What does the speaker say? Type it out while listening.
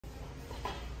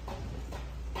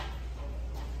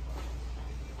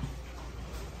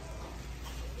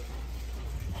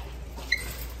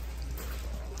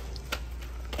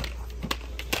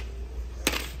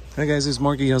Hi guys, it's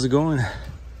Marky. How's it going?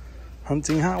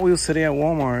 Hunting Hot Wheels today at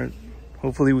Walmart.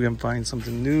 Hopefully we can find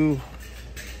something new.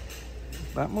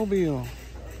 Batmobile.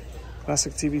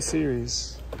 Classic TV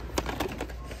series.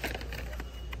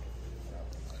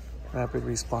 Rapid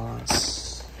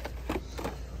response.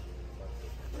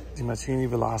 DiMachini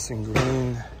Veloci in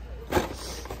green.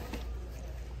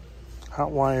 Hot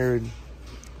wired.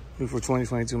 New for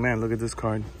 2022. Man, look at this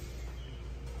card.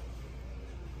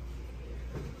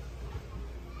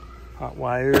 Hot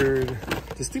wired.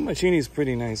 This DiMachini is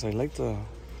pretty nice. I like the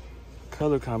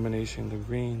color combination, the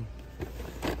green.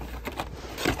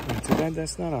 Too bad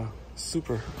that's not a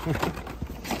super.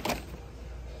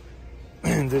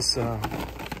 And this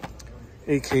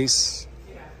A-case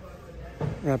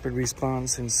rapid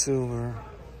response in silver.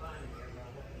 I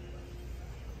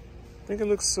think it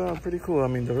looks pretty cool. I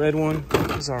mean, the red one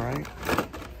is all right.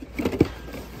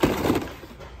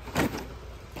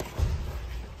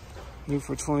 New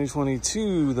for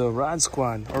 2022, the Rod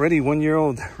Squad. Already 1 year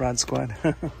old Rod Squad.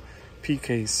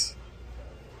 P-case.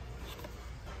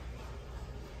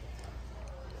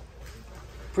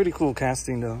 Pretty cool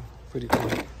casting though. Pretty cool.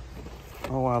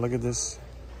 Oh wow, look at this.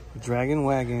 Dragon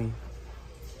Wagon.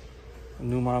 A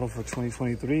new model for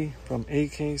 2023 from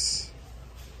A-case.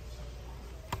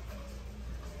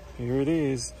 Here it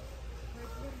is.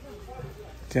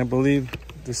 Can't believe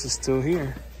this is still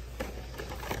here.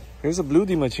 Here's a blue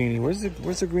DiMachini.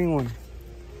 Where's the green one?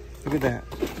 Look at that.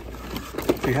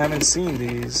 If you haven't seen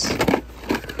these,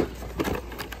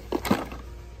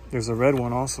 there's a red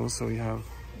one also. So we have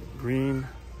green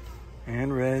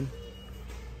and red.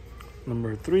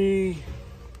 Number 3,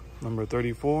 number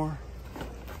 34.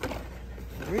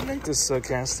 I really like this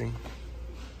casting.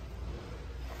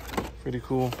 Pretty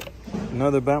cool.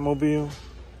 Another Batmobile.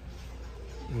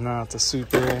 Not the suit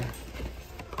there.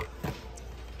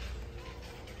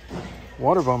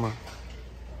 Water bomber.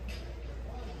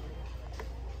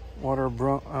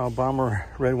 Bomber,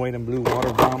 red, white, and blue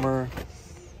water bomber.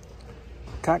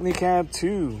 Cockney Cab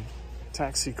 2,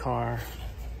 taxi car.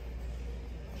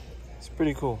 It's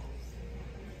pretty cool.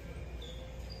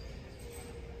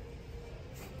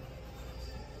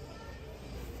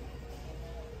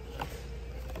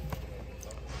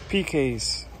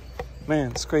 P-case. Man,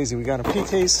 it's crazy. We got a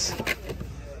P-case.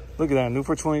 Look at that, new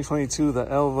for 2022, the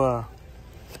Elva.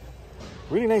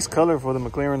 Really nice color for the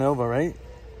McLaren Elva, right?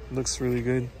 Looks really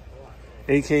good.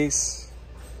 A-case.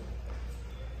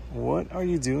 What are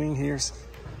you doing here?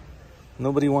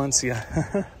 Nobody wants you.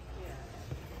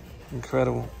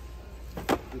 Incredible.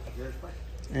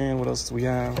 And what else do we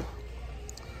have?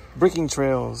 Breaking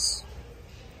Trails.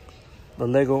 The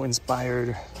Lego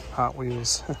inspired Hot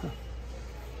Wheels.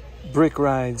 Brick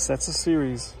Rides. That's a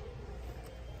series.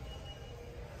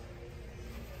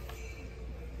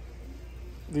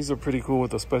 These are pretty cool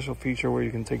with a special feature where you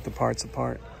can take the parts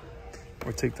apart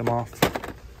or take them off.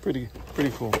 Pretty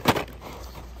cool.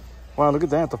 Wow, look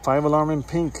at that. The 5-alarm in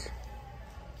pink.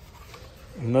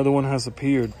 Another one has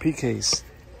appeared. P-case.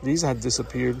 These had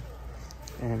disappeared.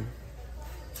 And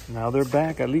now they're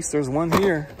back. At least there's one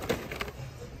here.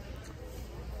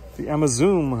 The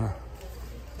Amazon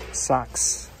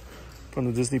socks from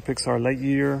the Disney Pixar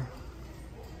Lightyear.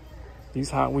 These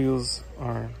Hot Wheels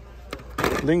are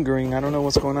lingering. I don't know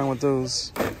what's going on with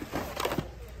those.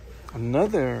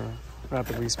 Another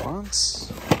rapid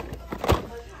response.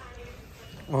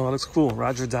 Oh, that looks cool.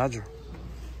 Roger Dodger.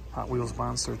 Hot Wheels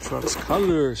Monster Trucks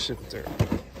color shifter.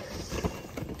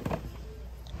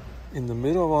 In the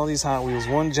middle of all these Hot Wheels,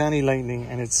 one Johnny Lightning,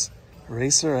 and it's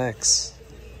Racer X.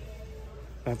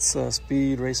 That's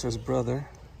Speed Racer's brother.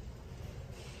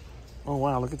 Oh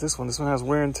wow, look at this one. This one has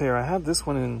wear and tear. I have this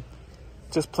one in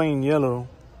just plain yellow.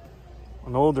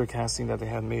 An older casting that they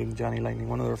had made, Johnny Lightning,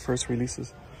 one of their first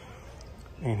releases.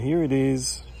 And here it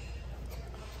is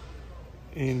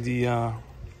in the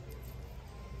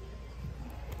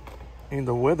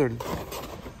weathered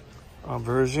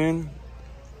version.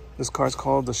 This car's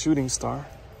called the Shooting Star.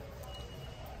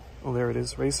 Oh, there it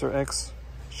is, Racer X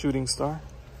Shooting Star.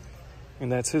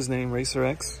 And that's his name, Racer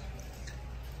X.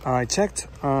 I checked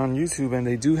on YouTube and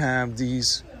they do have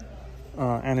these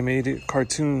animated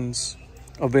cartoons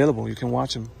available. You can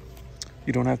watch them.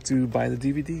 You don't have to buy the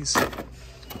DVDs.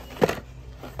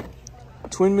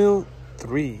 Twin Mill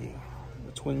 3.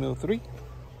 The Twin Mill 3.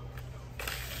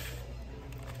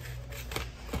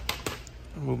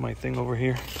 I'll move my thing over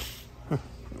here.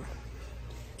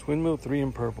 Twin Mill 3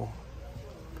 in purple.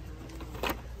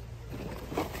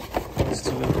 These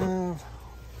two we have.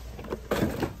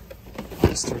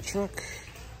 Mr. Truck.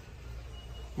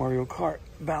 Mario Kart.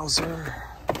 Bowser.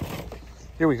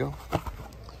 Here we go.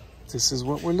 This is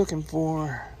what we're looking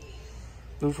for.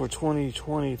 New for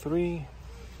 2023.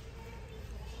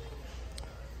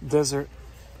 Desert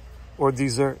or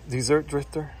dessert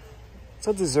drifter. It's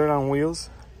a dessert on wheels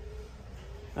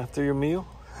after your meal.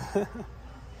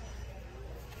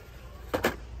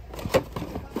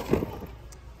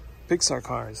 Pixar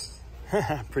cars.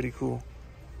 Pretty cool.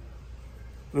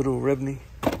 Little Rebney.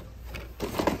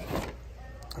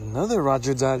 Another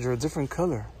Roger Dodger, a different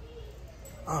color.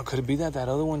 Oh, could it be that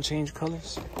other one changed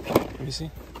colors? Let me see.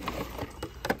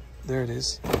 There it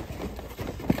is.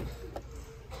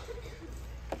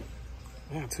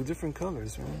 Yeah, two different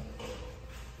colors, man.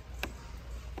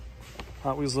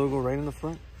 Hot Wheels logo right in the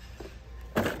front.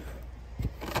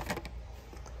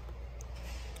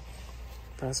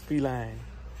 That's feline.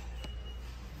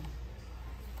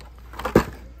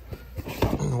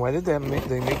 Why did they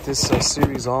make this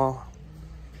series all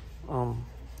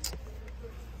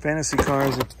fantasy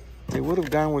cars? If they would have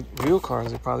gone with real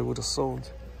cars, they probably would have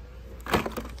sold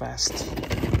fast.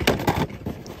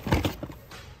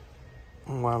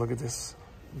 Wow, look at this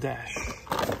dash.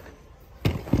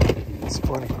 It's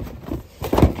funny.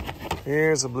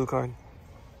 Here's a blue card.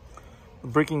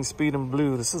 Breaking Speed in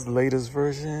blue. This is the latest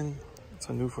version. It's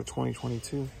a new for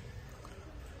 2022.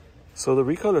 So the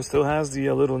recolor still has the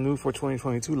little new for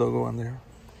 2022 logo on there.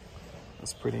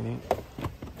 That's pretty neat.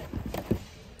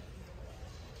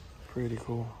 Pretty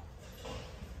cool.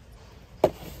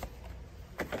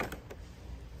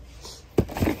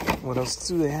 What else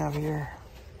do they have here?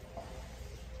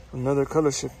 Another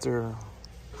color shifter.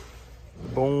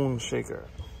 Bone shaker.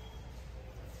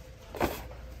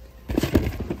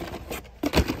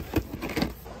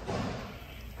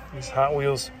 These Hot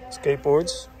Wheels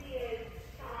skateboards.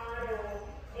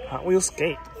 Hot Wheels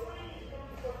skate.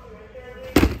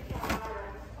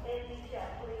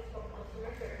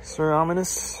 Sir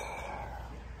Ominous.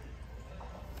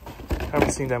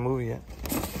 Haven't seen that movie yet.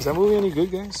 Is that movie any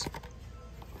good, guys?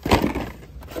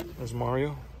 There's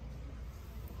Mario.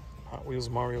 Hot Wheels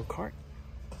Mario Kart.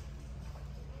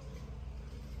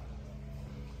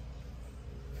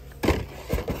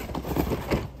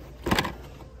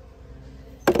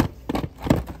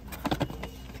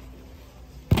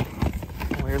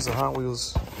 Oh, here's the Hot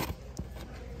Wheels.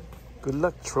 Good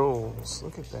luck, trolls.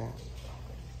 Look at that.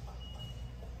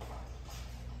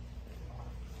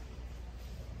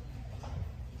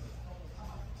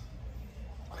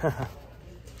 Are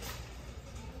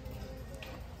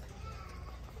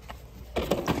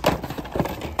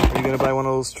you gonna buy one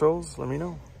of those trolls? Let me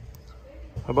know.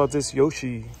 How about this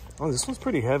Yoshi? Oh, this one's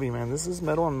pretty heavy, man. This is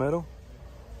metal on metal.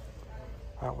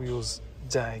 Hot Wheels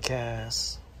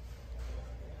Diecast.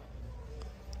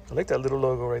 I like that little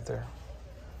logo right there.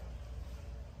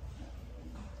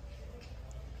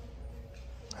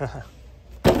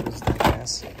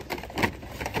 Diecast.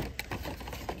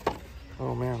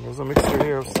 Oh man, there's a mixture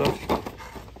here of stuff.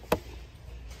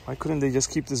 Why couldn't they just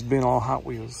keep this bin all Hot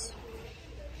Wheels?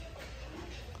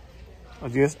 I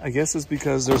guess it's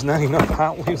because there's not enough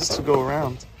Hot Wheels to go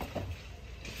around.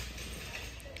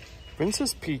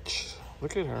 Princess Peach,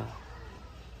 look at her.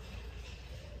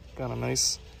 Got a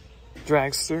nice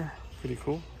dragster, pretty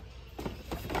cool.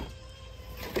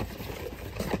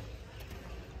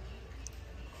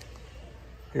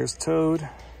 Here's Toad.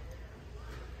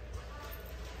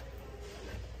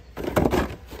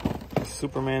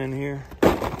 Superman in here.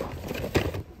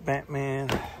 Batman,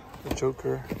 the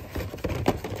Joker.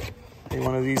 Hey,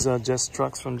 one of these Jess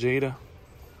trucks from Jada.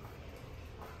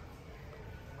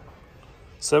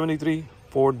 73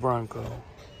 Ford Bronco.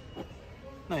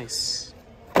 Nice.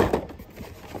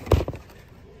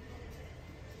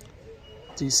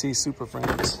 DC Super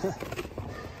Friends.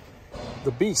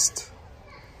 The Beast.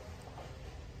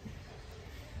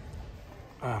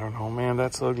 I don't know, man,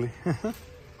 that's ugly.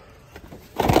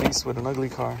 Beast with an ugly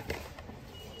car.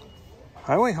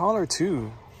 Highway Hauler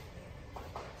 2.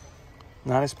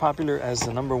 Not as popular as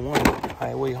the #1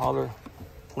 Highway Hauler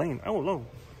plane. Oh, no.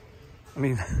 I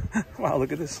mean, wow,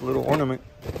 look at this little ornament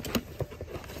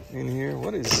in here.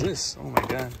 What is this? Oh my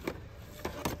God.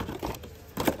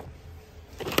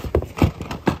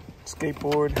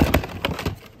 Skateboard.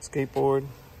 Skateboard.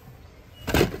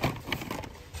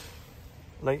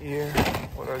 Lightyear.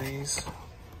 What are these?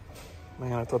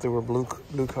 Man, I thought they were blue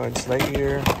cards.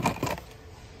 Lightyear.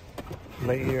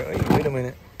 Lightyear. Hey, wait a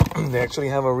minute. They actually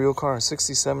have a real car.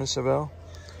 67 Chevelle.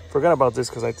 Forgot about this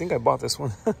because I think I bought this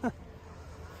one.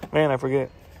 Man, I forget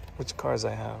which cars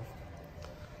I have.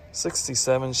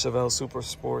 67 Chevelle Super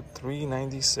Sport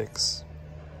 396.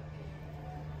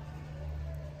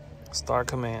 Star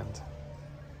Command.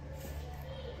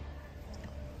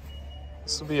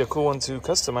 This would be a cool one to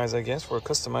customize, I guess, for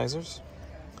customizers.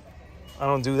 I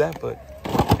don't do that, but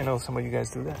I know some of you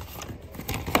guys do that.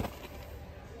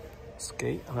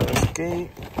 Skate, another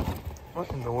skate. What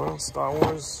in the world? Star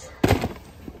Wars.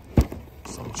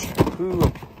 Some shampoo,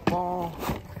 a ball.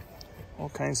 All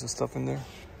kinds of stuff in there.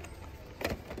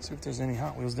 Let's see if there's any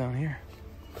Hot Wheels down here.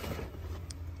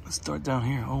 Let's start down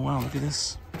here. Oh wow, look at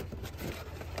this.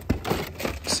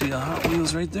 See a Hot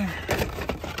Wheels right there?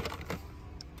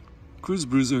 Cruise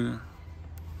Bruiser.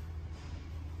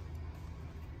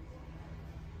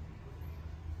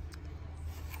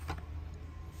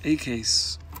 A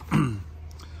case.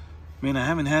 Man, I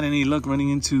haven't had any luck running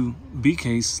into B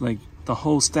case, like the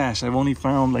whole stash. I've only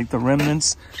found like the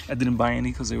remnants. I didn't buy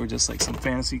any because they were just like some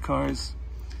fantasy cars.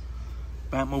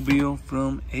 Batmobile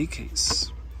from A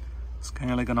case. It's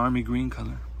kind of like an army green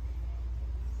color.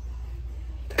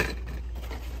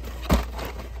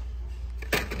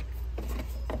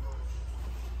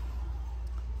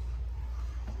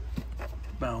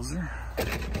 Bowser.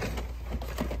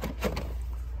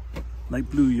 Light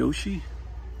blue Yoshi.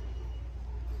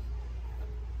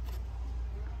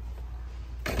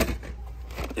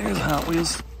 There's Hot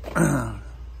Wheels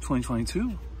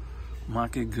 2022.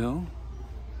 Market Go.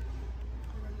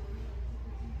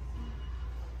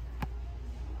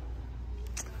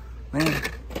 Man,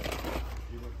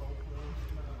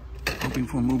 hoping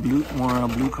for more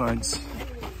blue cards.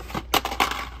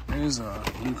 There's a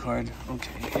blue card.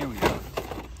 Okay, here we go.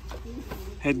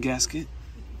 Head gasket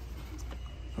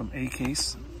from A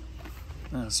case.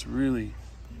 That's really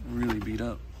beat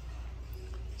up.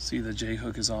 See, the J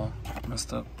hook is all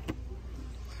messed up.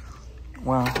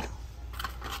 Wow.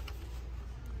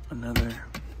 Another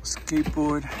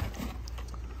skateboard.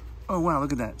 Oh wow,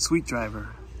 look at that. Sweet Driver.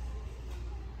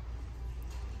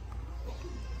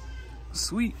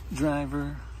 Sweet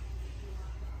Driver.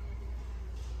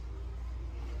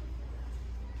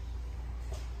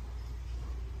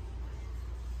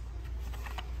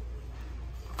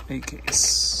 A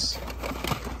case.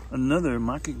 Another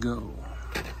Market Go.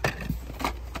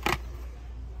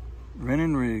 Ren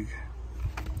and Rig.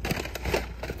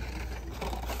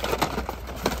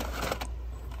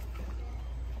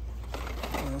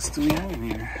 What else do we have in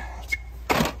here?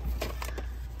 A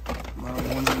lot of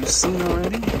the ones that we've seen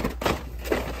already.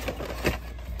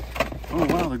 Oh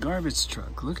wow, the garbage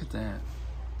truck. Look at that.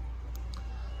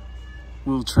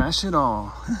 We'll trash it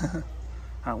all.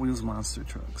 Hot Wheels monster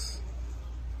trucks.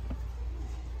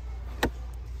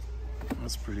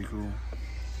 That's pretty cool.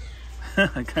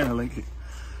 I kind of like it.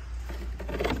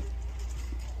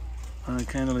 I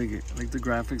kind of like it. Like the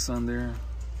graphics on there.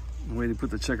 The way they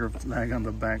put the checker flag on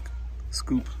the back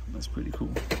scoop. That's pretty cool.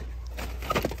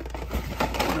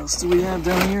 What else do we have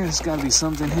down here? There's got to be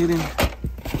something hidden.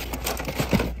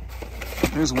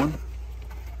 There's one.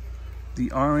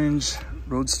 The orange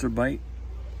Roadster Bite.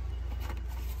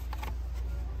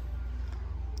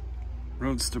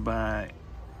 Roadster Bite.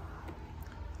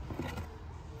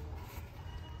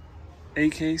 A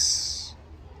case.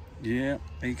 Yeah,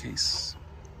 A case.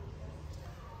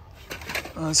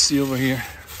 Let's see over here.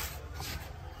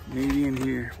 Maybe in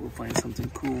here we'll find something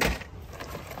cool.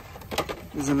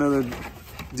 There's another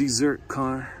Desert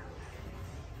car.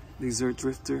 Desert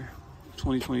Drifter.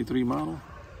 2023 model.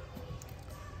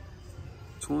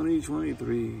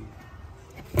 2023.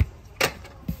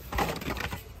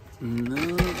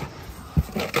 No.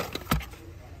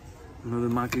 Another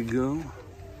Market Go.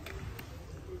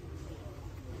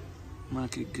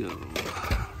 Market Go.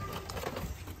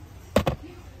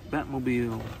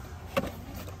 Batmobile.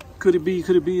 Could it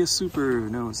be a super?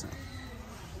 No, it's not.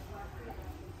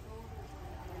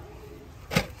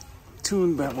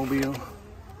 Tuned Batmobile.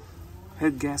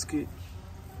 Head gasket.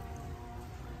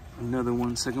 Another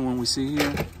one, second one we see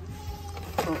here.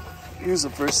 Oh, here's the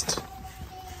first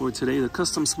for today. The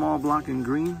custom small block in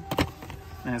green.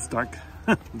 Man, it's dark.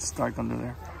 It's dark under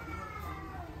there.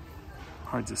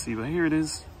 Hard to see, but here it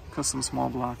is. Custom small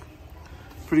block.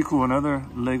 Pretty cool. Another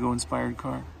Lego inspired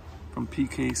car from P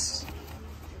Case.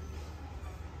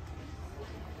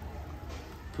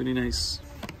 Pretty nice.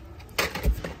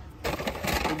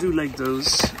 I do like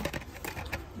those.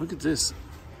 Look at this.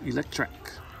 Electrac.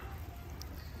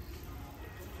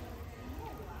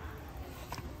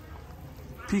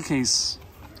 P case.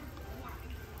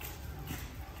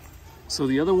 So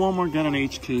the other Walmart got an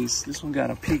H case. This one got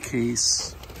a P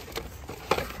case.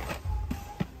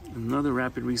 Another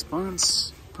rapid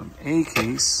response from A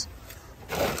case.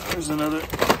 There's another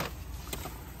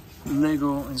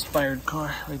Lego inspired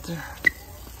car right there.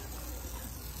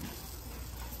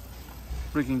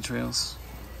 Breaking Trails.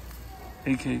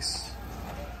 A case.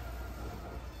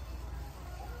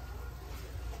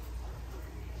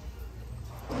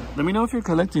 Let me know if you're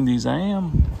collecting these. I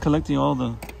am collecting all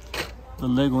the The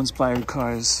Lego inspired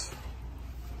cars.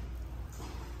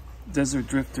 Desert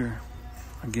Drifter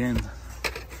again.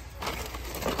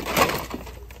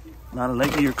 A lot of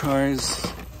Lightyear cars.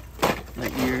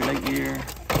 Lightyear.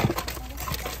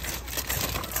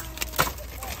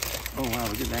 Oh wow,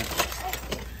 look at that.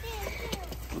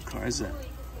 What car is that?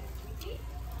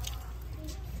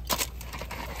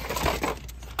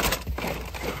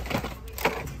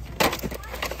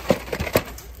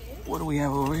 What do we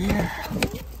have over here?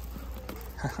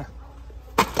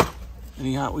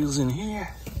 Any Hot Wheels in here?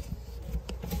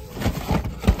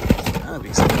 Gotta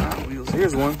be some Hot Wheels.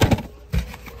 Here's one.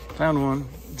 Found one.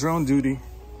 Drone Duty.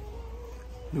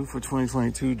 New for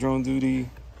 2022. Drone Duty.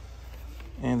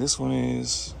 And this one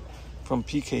is from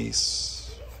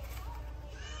Diecast.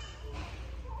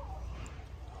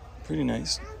 Pretty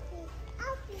nice.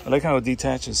 I like how it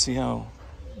detaches. See how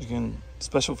you can,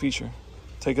 special feature.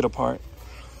 Take it apart.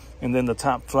 And then the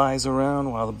top flies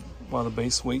around while the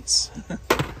base waits.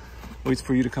 Waits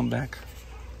for you to come back.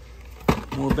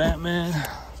 More Batman.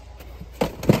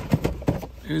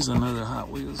 Here's another Hot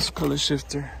Wheels color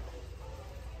shifter.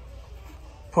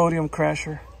 Podium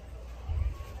Crasher.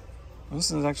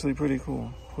 This is actually pretty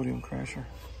cool. Podium Crasher.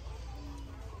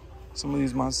 Some of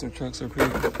these monster trucks are pretty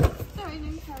cool. Sorry,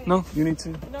 I'm sorry. No, you need to?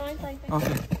 No, it's like that.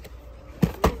 Okay.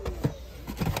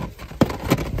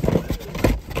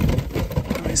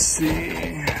 Let me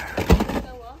see.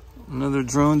 Another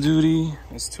Drone Duty.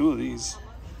 There's two of these.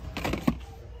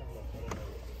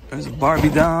 There's a Barbie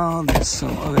doll. There's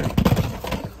some other.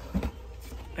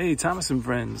 Hey, Thomas and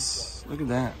Friends. Look at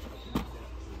that.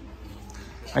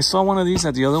 I saw one of these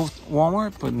at the other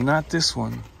Walmart, but not this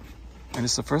one. And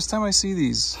it's the first time I see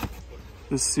these.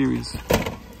 This series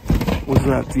was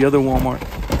at the other Walmart.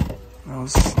 I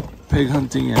was pig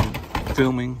hunting and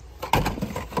filming.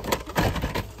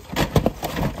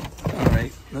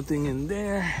 Alright, nothing in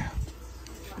there.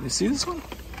 Did you see this one?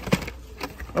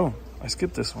 Oh, I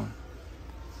skipped this one.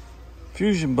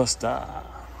 Fusion Buster.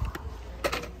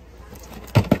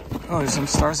 Oh, there's some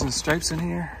stars and stripes in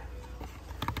here.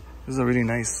 This is a really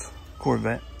nice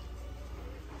Corvette.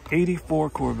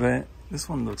 84 Corvette. This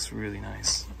one looks really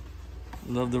nice.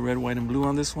 Love the red, white, and blue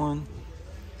on this one.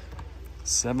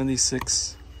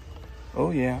 76.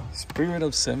 Oh yeah, Spirit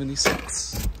of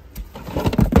 76. I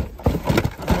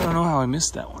don't know how I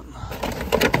missed that one.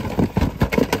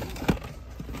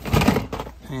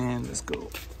 And let's go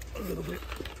a little bit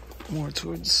more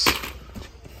towards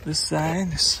this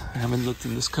side. I haven't looked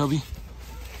in this cubby.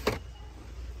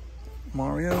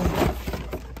 Mario.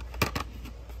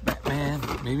 Batman.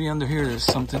 Maybe under here there's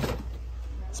something.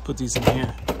 Let's put these in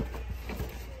here.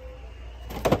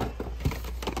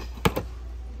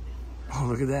 Oh,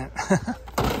 look at that.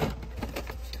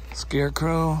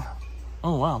 Scarecrow.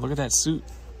 Oh, wow. Look at that suit.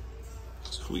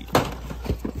 Sweet.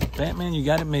 Batman, you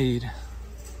got it made.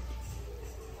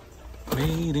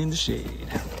 Made in the shade.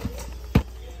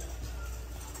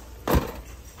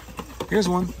 Here's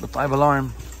one. The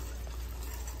 5-alarm.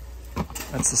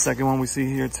 That's the second one we see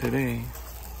here today.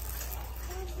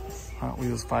 Hot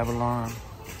Wheels 5-alarm.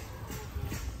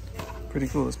 Pretty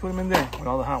cool. Let's put them in there with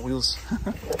all the Hot Wheels.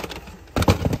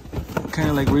 Kind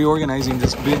of like reorganizing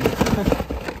this bin.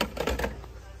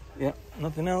 Yep,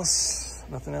 nothing else.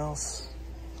 Nothing else.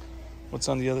 What's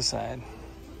on the other side?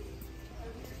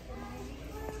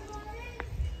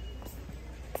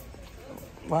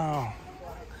 Wow.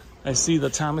 I see the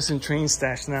Thomas and Train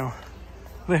stash now.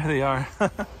 There they are.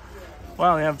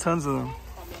 Wow, they have tons of them.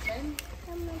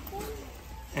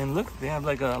 And look, they have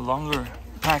like a longer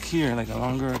pack here, like a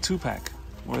longer 2-pack,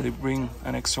 where they bring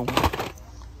an extra one.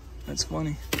 That's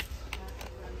funny.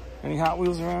 Any Hot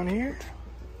Wheels around here?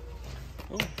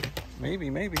 Oh,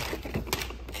 maybe.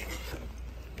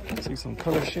 See some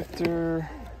color shifter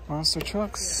monster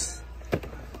trucks.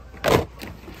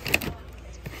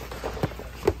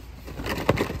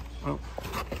 Oh,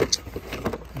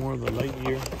 more of the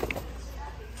Lightyear.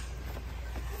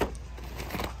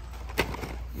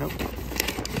 Nope.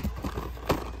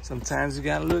 Sometimes you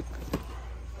gotta look.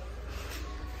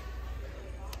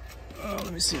 Oh,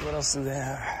 let me see what else do they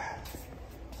have.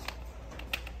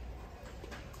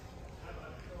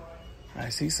 I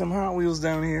see some Hot Wheels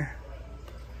down here.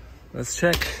 Let's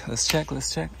check.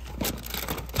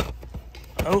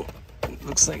 Oh,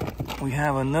 looks like we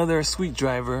have another Sweet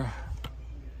Driver.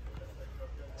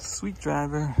 Let's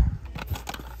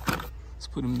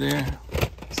put him there.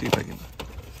 See if I can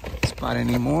spot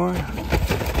any more.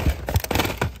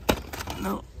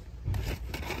 No.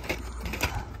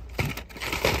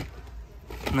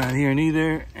 Not here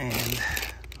neither, and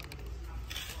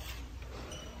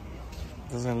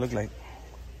doesn't look like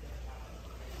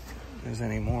there's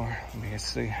any more. Let me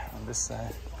see on this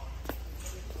side.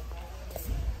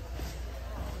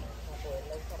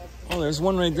 Oh, there's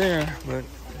one right there, but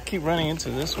I keep running into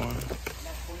this one.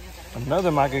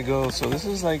 Another Maka Go. So this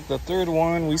is like the third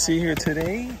one we see here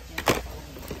today.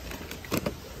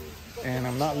 And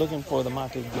I'm not looking for the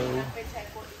Maka Go.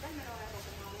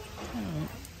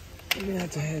 We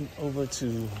have to head over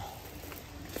to,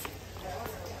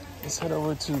 let's head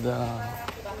over to the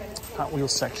Hot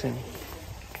Wheels section.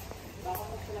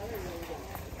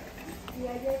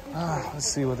 Let's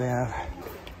see what they have.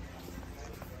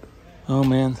 Oh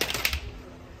man,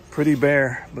 pretty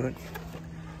bare, but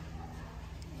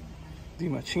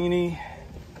DiMachini.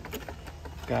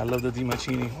 God, I love the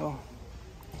DiMachini. Oh,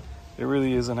 it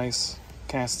really is a nice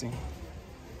casting.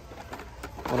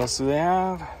 What else do they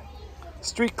have?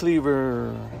 Street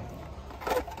Cleaver.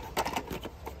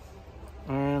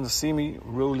 And the See Me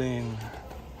Rolling.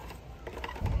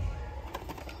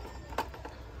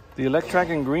 The Electrac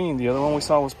in green. The other one we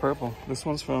saw was purple. This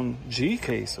one's from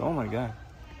G-Case. Oh my God.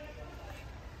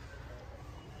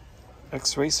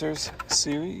 X-Racers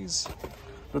series.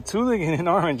 The Tooling in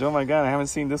orange. Oh my God, I haven't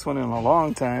seen this one in a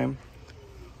long time.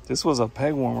 This was a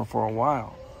peg warmer for a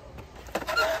while.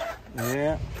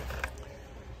 Yeah.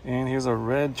 And here's a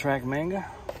red track manga.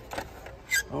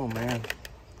 Oh man.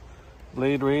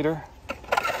 Blade Raider.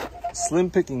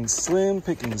 Slim pickings,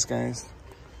 guys.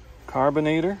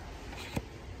 Carbonator.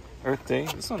 Earth Day.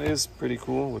 This one is pretty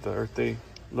cool with the Earth Day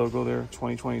logo there,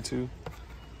 2022.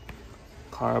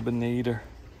 Carbonator.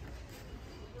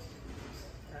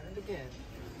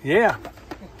 Yeah.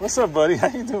 What's up, buddy? How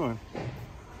you doing?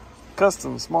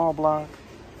 Custom, small block.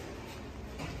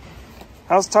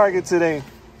 How's Target today?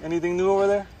 Anything new over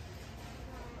there?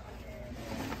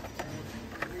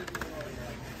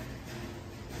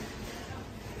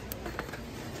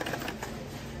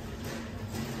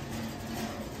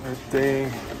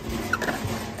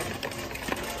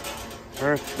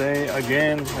 Earth Day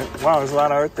again. Wow, there's a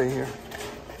lot of Earth Day here.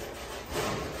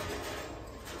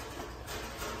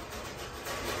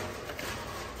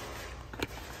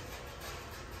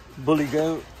 Bully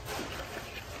Goat.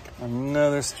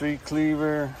 Another Street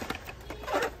Cleaver.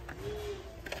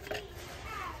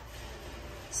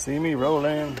 See Me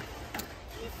Rolling.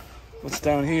 What's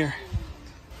down here?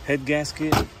 Head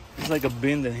gasket. It's like a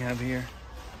bin they have here.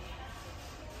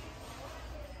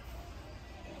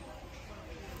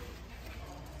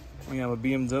 We have a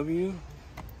BMW.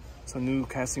 It's a new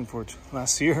casting for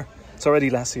last year. It's already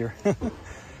last year.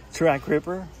 Track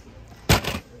Ripper.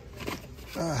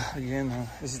 Again,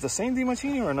 is it the same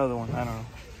DiMachini or another one? I don't know.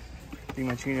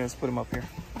 DiMachini, let's put him up here.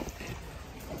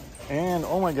 And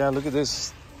oh my God, look at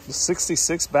this. The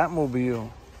 66 Batmobile.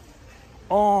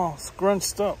 Oh,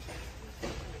 scrunched up.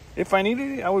 If I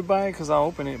needed it, I would buy it because I'll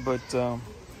open it. But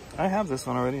I have this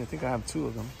one already. I think I have two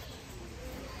of them.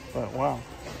 But wow.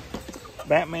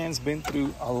 Batman's been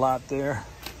through a lot there.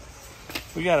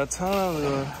 We got a ton of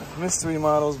the mystery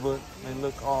models, but they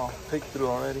look all picked through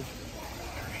already.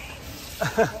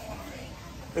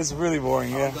 It's really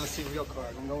boring, yeah. I'm going to see real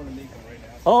cars. I'm going to meet them right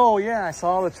now. Oh, yeah. I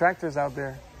saw all the tractors out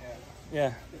there.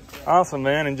 Yeah. Awesome,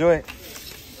 man. Enjoy it.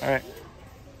 All right.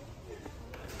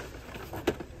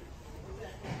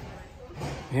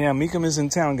 Yeah, Meekum is in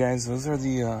town, guys. Those are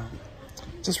the...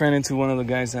 just ran into one of the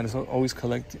guys that is always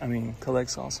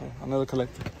collects also. Another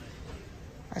collector.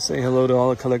 I say hello to all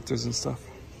the collectors and stuff.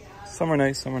 Some are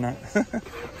nice, some are not.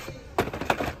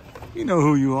 You know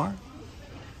who you are.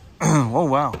 Oh,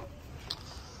 wow.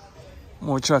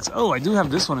 More trucks. Oh, I do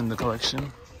have this one in the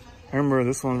collection. I remember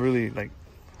this one really, like,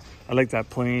 I like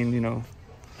that plane, you know.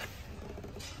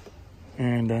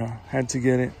 And had to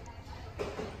get it.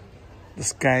 The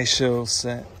Sky Show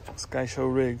set. Sky Show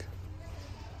rig.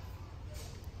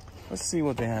 Let's see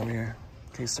what they have here.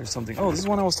 In case there's something. Oh, this is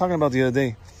one I was talking about the other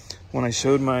day. When I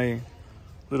showed my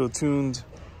little tuned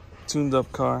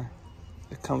up car.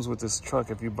 It comes with this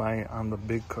truck if you buy it on the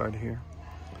big card here.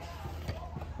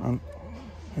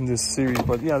 In this series.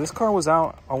 But yeah, this car was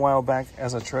out a while back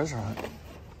as a treasure hunt.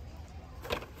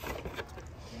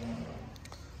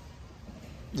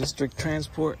 District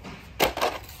Transport.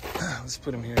 Let's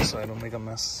put him here so I don't make a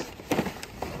mess.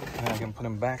 And I can put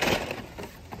him back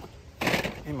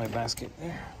in my basket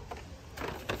there.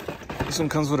 This one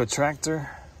comes with a tractor.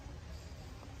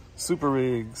 Super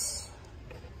rigs.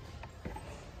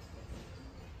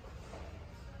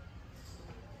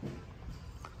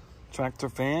 Tractor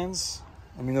fans.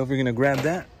 Let me know if you're gonna grab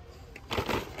that.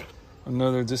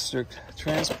 Another District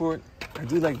Transport. I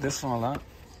do like this one a lot.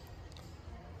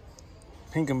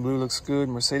 Pink and blue looks good.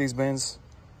 Mercedes-Benz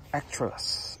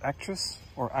Actros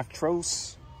or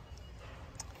Actros.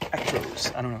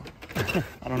 Actros. I don't know.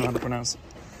 I don't know how to pronounce it.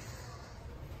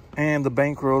 And the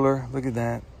bank roller. Look at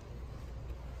that.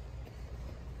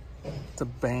 The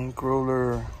bank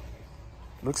roller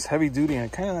looks heavy duty and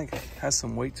it kind of like has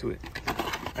some weight to it.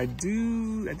 I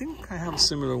think I have a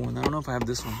similar one. I don't know if I have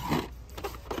this one.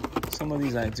 Some of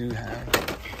these I do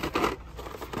have.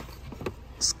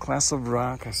 It's Class of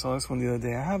Rock. I saw this one the other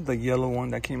day. I have the yellow one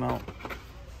that came out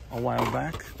a while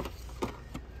back.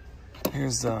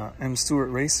 Here's M. Stewart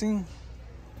Racing.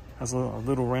 Has a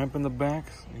little ramp in the back.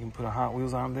 You can put a Hot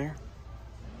Wheels on there.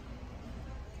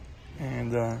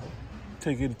 And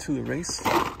take it to the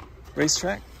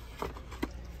racetrack.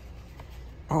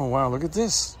 Oh, wow, look at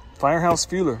this. Firehouse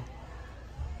Fueler.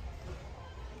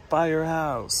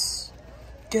 Firehouse.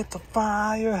 Get the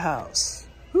firehouse.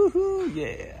 Woohoo,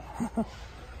 yeah.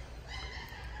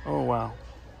 Oh, wow.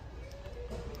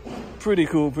 Pretty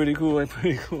cool, pretty cool,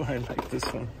 pretty cool. I like this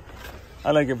one.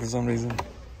 I like it for some reason.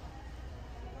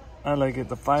 I like it,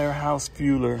 the Firehouse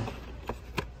Fueler.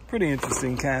 Pretty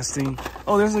interesting casting.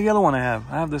 Oh, there's a yellow one I have.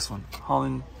 I have this one,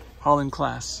 Holland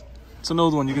Class. It's an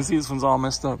old one. You can see this one's all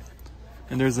messed up.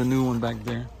 And there's a new one back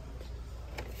there.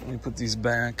 Let me put these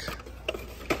back.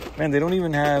 Man, they don't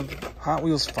even have Hot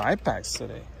Wheels 5-packs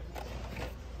today.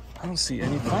 I don't see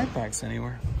any 5-packs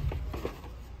anywhere.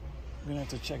 I'm gonna have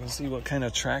to check and see what kind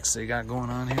of tracks they got going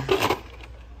on here.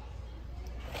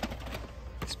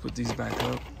 Let's put these back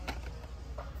up.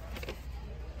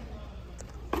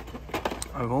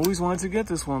 I've always wanted to get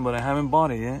this one, but I haven't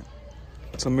bought it yet.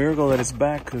 It's a miracle that it's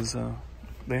back because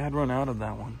they had run out of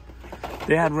that one.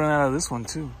 They had run out of this one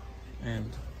too.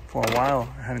 And for a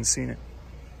while, I hadn't seen it.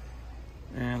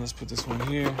 And let's put this one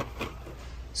here.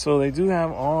 So they do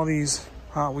have all these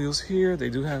Hot Wheels here. They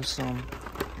do have some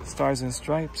Stars and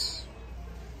Stripes.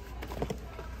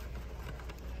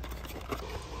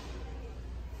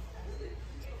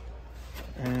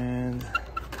 And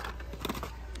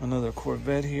another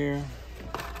Corvette here.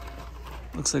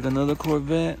 Looks like another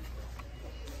Corvette.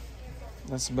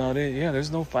 That's about it. Yeah,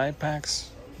 there's no 5-packs.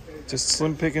 Just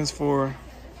slim pickings for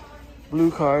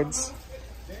blue cards.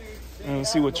 And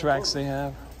let's see what tracks they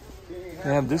have.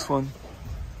 They have this one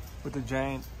with the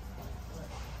giant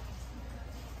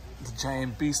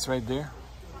beast right there.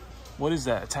 What is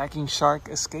that? Attacking Shark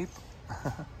Escape?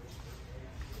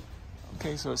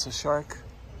 Okay, so it's a shark.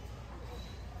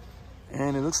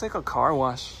 And it looks like a car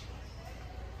wash.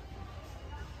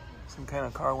 Some kind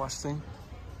of car wash thing.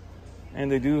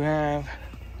 And they do have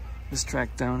this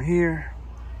track down here.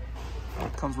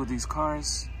 It comes with these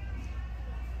cars.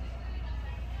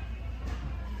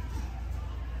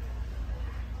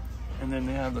 And then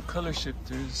they have the color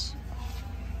shifters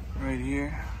right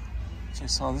here. I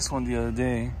saw this one the other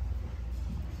day.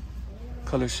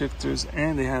 Color shifters.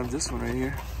 And they have this one right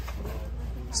here.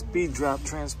 Speed drop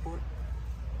transport.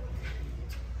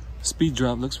 Speed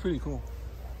drop looks pretty cool.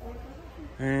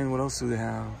 And what else do they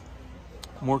have?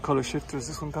 More color shifters.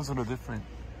 This one comes with a different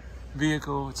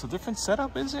vehicle. It's a different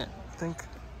setup, is it? I think.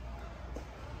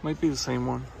 Might be the same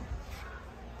one.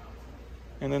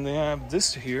 And then they have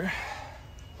this here.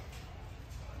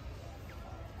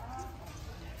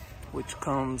 Which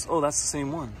comes, oh, that's the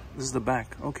same one. This is the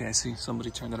back. Okay, I see. Somebody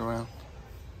turned it around.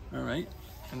 All right.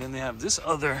 And then they have this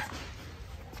other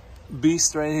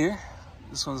beast right here.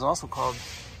 This one's also called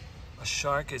a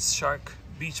shark. It's Shark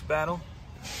Beach Battle.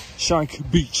 Shark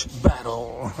Beach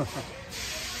Battle.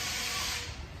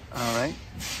 All right.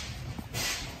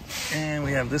 And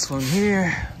we have this one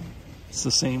here. It's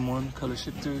the same one, color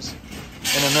shifters.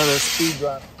 And another speed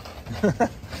drop.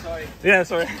 Sorry. Yeah,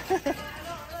 sorry.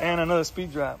 And another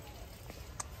speed drop.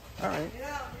 All right.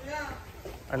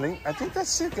 I think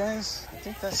that's it, guys. I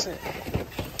think that's it.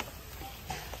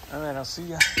 All right, I'll see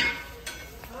ya.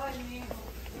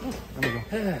 There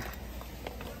we go.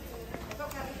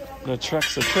 The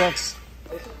trucks.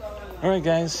 All right,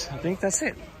 guys. I think that's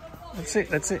it.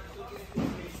 That's it.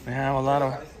 We have a lot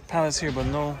of pallets here, but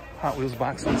no Hot Wheels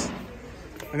boxes.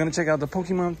 I'm gonna check out the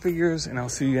Pokemon figures, and I'll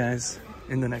see you guys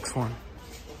in the next one.